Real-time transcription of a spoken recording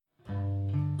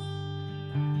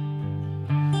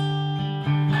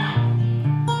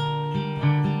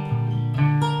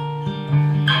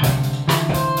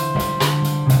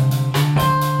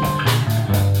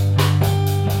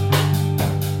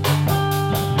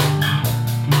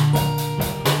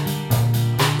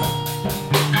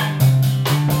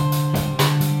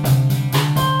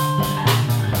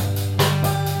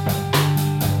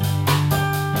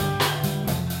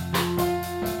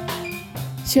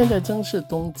现在正是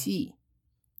冬季，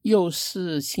又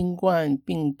是新冠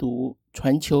病毒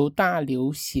全球大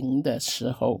流行的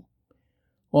时候，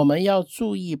我们要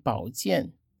注意保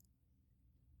健，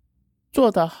做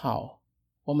得好，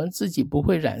我们自己不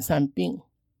会染上病。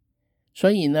所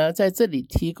以呢，在这里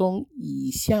提供以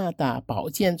下的保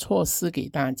健措施给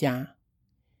大家。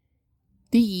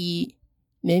第一，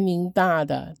年龄大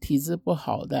的、体质不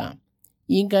好的，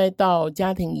应该到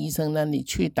家庭医生那里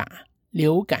去打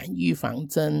流感预防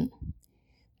针。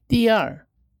第二，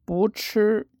不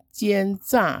吃煎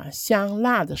炸香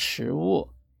辣的食物。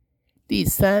第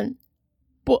三，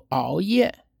不熬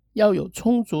夜，要有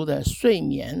充足的睡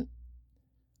眠，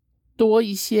多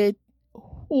一些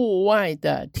户外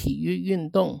的体育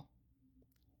运动。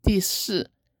第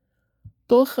四，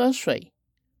多喝水，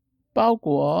包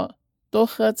括多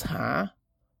喝茶、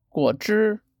果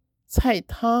汁、菜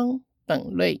汤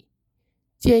等类，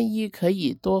建议可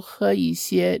以多喝一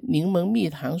些柠檬蜜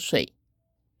糖水，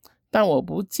但我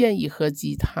不建议喝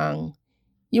鸡汤，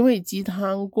因为鸡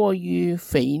汤过于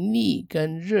肥腻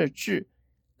跟热质，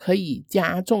可以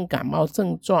加重感冒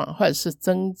症状，或者是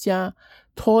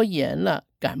拖延了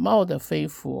感冒的恢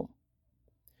复。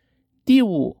第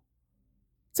五，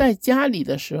在家里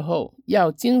的时候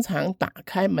要经常打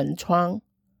开门窗，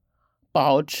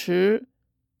保持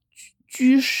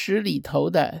居室里头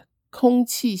的空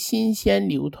气新鲜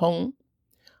流通，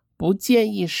不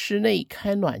建议室内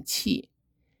开暖气，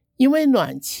因为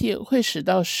暖气会使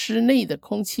到室内的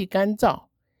空气干燥，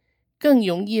更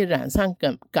容易染上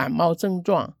感冒症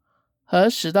状，和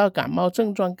使到感冒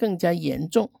症状更加严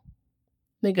重，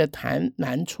那个痰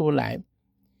难出来。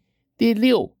第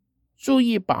六，注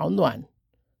意保暖，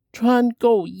穿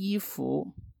够衣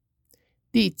服。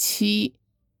第七，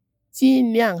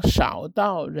尽量少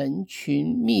到人群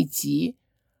密集、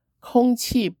空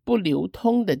气不流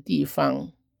通的地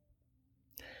方。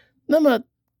那么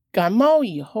感冒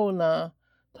以后呢，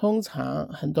通常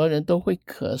很多人都会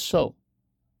咳嗽。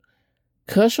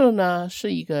咳嗽呢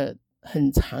是一个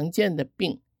很常见的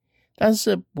病，但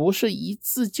是不是一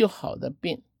治就好的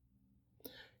病。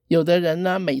有的人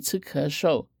呢，每次咳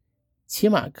嗽起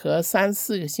码咳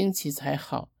3-4个星期才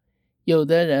好，有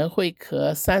的人会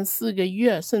咳3-4个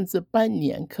月甚至半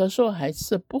年，咳嗽还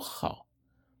是不好。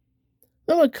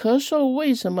那么咳嗽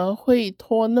为什么会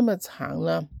拖那么长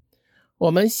呢？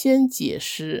我们先解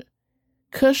释，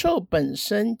咳嗽本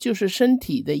身就是身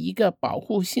体的一个保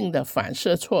护性的反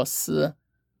射措施，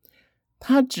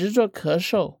它藉着咳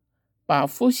嗽把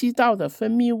呼吸道的分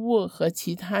泌物和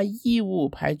其他异物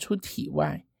排出体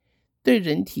外，对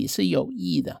人体是有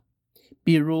益的。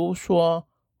比如说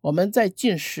我们在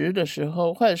进食的时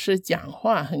候，或者是讲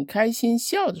话很开心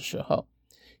笑的时候，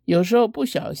有时候不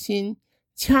小心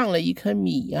呛了一颗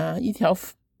米啊，一条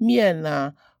面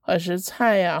啊，或者是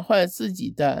菜啊，或者自己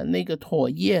的那个唾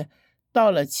液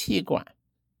到了气管，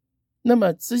那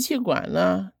么支气管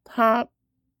呢，它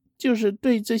就是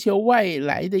对这些外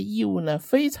来的异物呢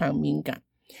非常敏感，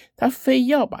它非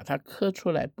要把它咳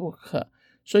出来不可，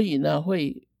所以呢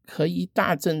会咳一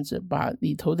大阵子，把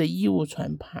里头的异物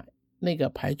全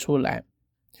排出来。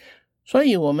所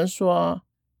以我们说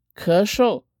咳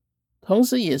嗽同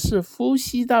时也是呼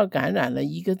吸道感染的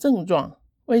一个症状。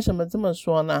为什么这么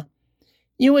说呢？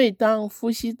因为当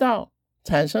呼吸道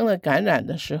产生了感染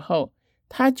的时候，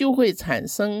它就会产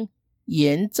生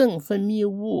炎症分泌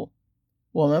物，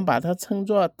我们把它称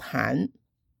作痰。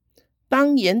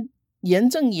当炎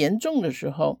症严重的时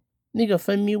候，那个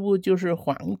分泌物就是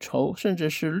黄稠甚至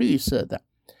是绿色的，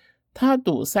它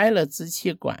堵塞了支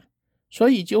气管，所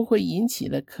以就会引起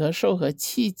了咳嗽和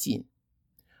气紧。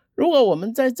如果我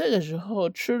们在这个时候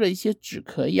吃了一些止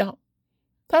咳药，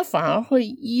它反而会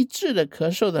抑制了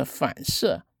咳嗽的反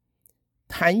射，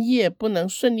痰液不能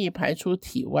顺利排出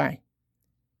体外，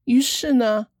于是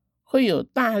呢会有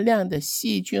大量的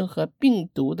细菌和病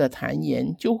毒的痰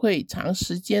盐就会长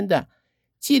时间的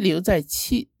寄留在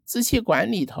支气管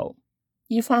里头，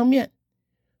一方面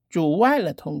阻碍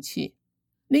了通气，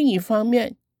另一方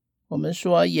面我们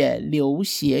说也流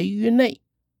邪于内，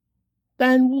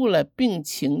耽误了病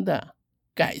情的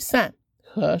改善。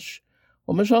和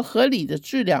我们说合理的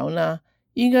治疗呢，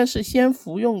应该是先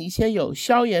服用一些有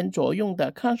消炎作用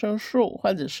的抗生素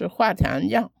或者是化痰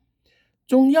药。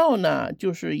中药呢，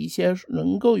就是一些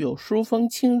能够有疏风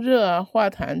清热啊、化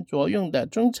痰作用的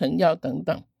中成药等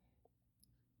等。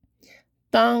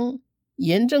当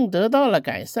炎症得到了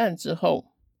改善之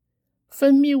后，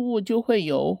分泌物就会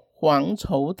由黄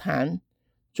稠痰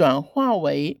转化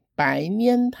为白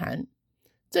粘痰，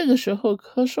这个时候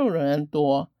咳嗽人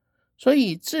多，所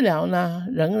以治疗呢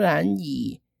仍然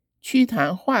以祛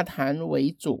痰化痰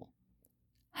为主，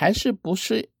还是不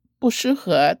不适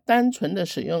合单纯的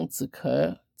使用止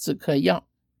咳药。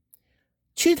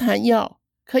祛痰药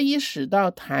可以使到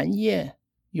痰液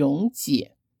溶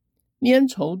解，粘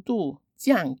稠度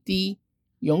降低，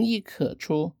容易咳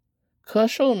出，咳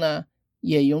嗽呢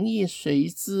也容易随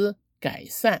之改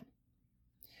善。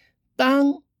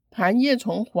当痰液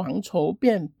从黄稠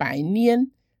变白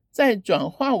粘，再转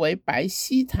化为白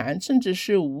稀痰甚至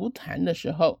是无痰的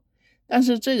时候，但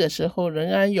是这个时候仍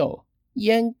然有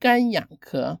咽干痒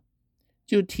咳，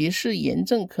就提示炎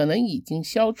症可能已经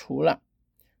消除了。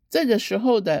这个时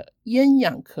候的咽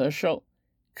痒咳嗽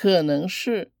可能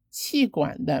是气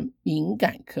管的敏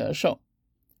感咳嗽，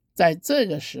在这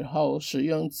个时候使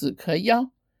用止咳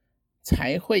药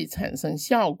才会产生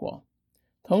效果。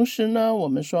同时呢，我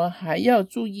们说还要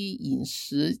注意饮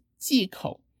食忌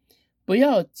口，不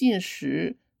要进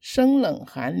食生冷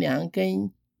寒凉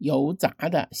跟油炸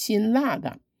的辛辣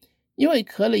的，因为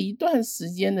咳了一段时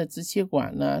间的支气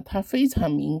管呢，它非常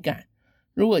敏感，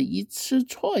如果一吃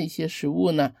错一些食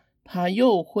物呢，它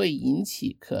又会引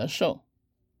起咳嗽。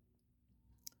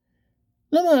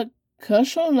那么咳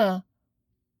嗽呢，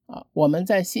我们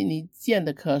在心理界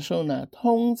的咳嗽呢，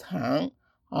通常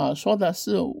说的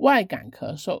是外感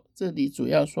咳嗽，这里主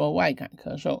要说外感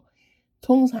咳嗽，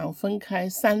通常分开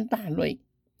3大类，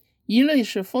一类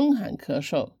是风寒咳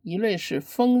嗽，一类是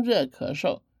风热咳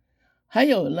嗽，还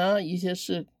有呢一些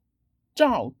是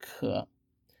燥咳。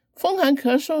风寒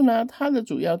咳嗽呢，它的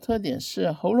主要特点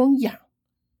是喉咙痒，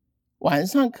晚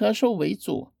上咳嗽为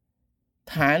主，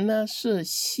痰呢是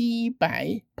稀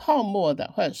白泡沫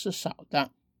的或者是少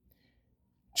的。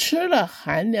吃了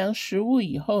寒凉食物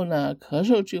以后呢，咳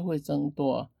嗽就会增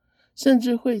多，甚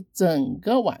至会整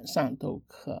个晚上都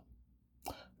咳。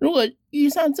如果遇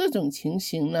上这种情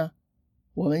形呢，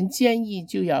我们建议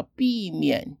就要避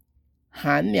免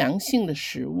寒凉性的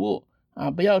食物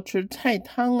不要吃菜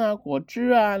汤啊、果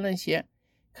汁啊那些，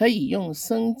可以用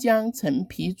生姜、陈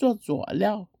皮做佐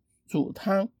料煮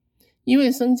汤，因为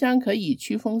生姜可以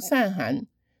驱风散寒，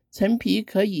陈皮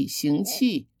可以行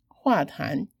气化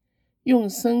痰。用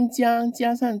生姜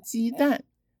加上鸡蛋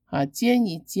煎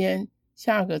一煎，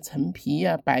下个陈皮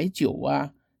白酒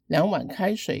2碗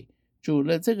开水，煮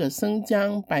了这个生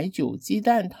姜白酒鸡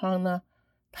蛋汤呢，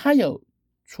它有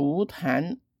除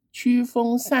痰、驱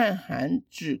风散寒、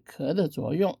止咳的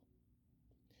作用。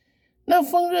那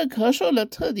风热咳嗽的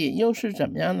特点又是怎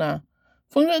么样呢？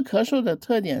风热咳嗽的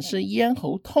特点是咽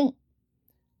喉痛，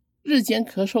日间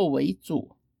咳嗽为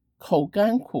主，口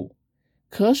干苦。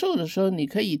咳嗽的时候你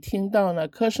可以听到呢，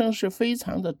咳声是非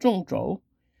常的重浊，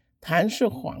痰是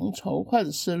黄稠或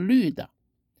者是绿的。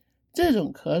这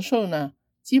种咳嗽呢，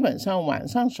基本上晚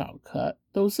上少咳，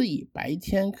都是以白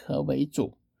天咳为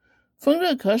主。风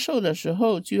热咳嗽的时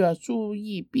候就要注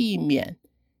意避免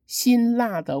辛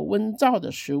辣的温燥的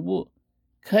食物，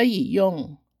可以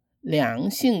用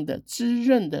凉性的滋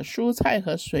润的蔬菜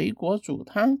和水果煮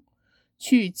汤，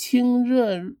去清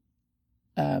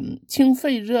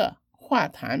肺热化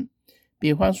痰，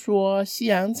比方说西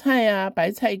洋菜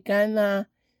白菜干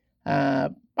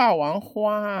霸王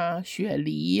花雪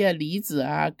梨梨子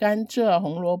甘蔗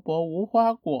红萝卜无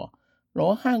花果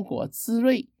罗汉果之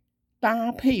类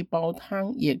搭配煲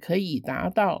汤，也可以达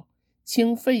到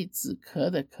清肺止咳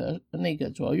的那个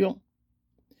作用。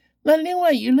那另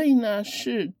外一类呢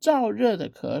是燥热的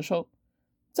咳嗽。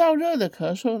燥热的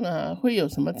咳嗽呢会有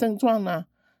什么症状呢？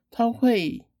它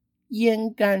会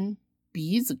咽干、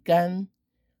鼻子干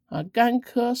干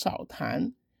咳少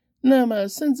痰，那么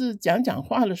甚至讲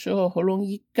话的时候喉咙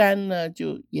一干呢，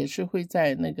就也是会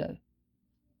在那个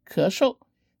咳嗽，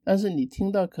但是你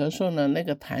听到咳嗽呢，那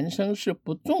个痰声是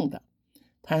不重的，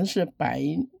痰是白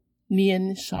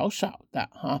黏少少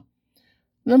的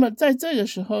那么在这个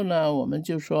时候呢，我们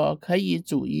就说可以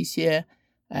煮一些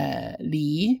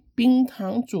梨，冰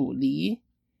糖煮梨。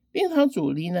冰糖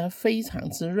煮梨呢非常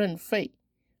之润肺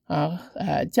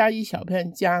加一小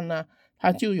片姜呢，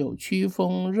它就有驱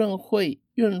风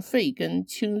润肺跟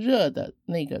清热的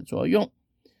那个作用。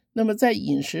那么在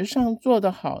饮食上做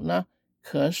得好呢，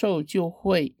咳嗽就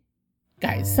会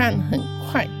改善很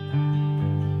快。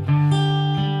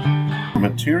The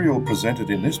material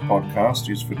presented in this podcast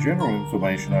is for general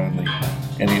information only.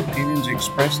 Any opinions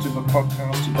expressed in the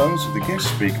podcast are those of the guest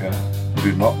speaker and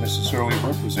do not necessarily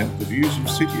represent the views of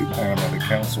City of Parramatta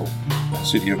Council.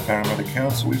 City of Parramatta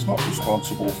Council is not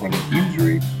responsible for any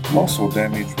injury, loss or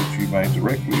damage which you may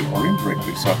directly or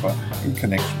indirectly suffer in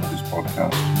connection with this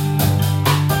podcast.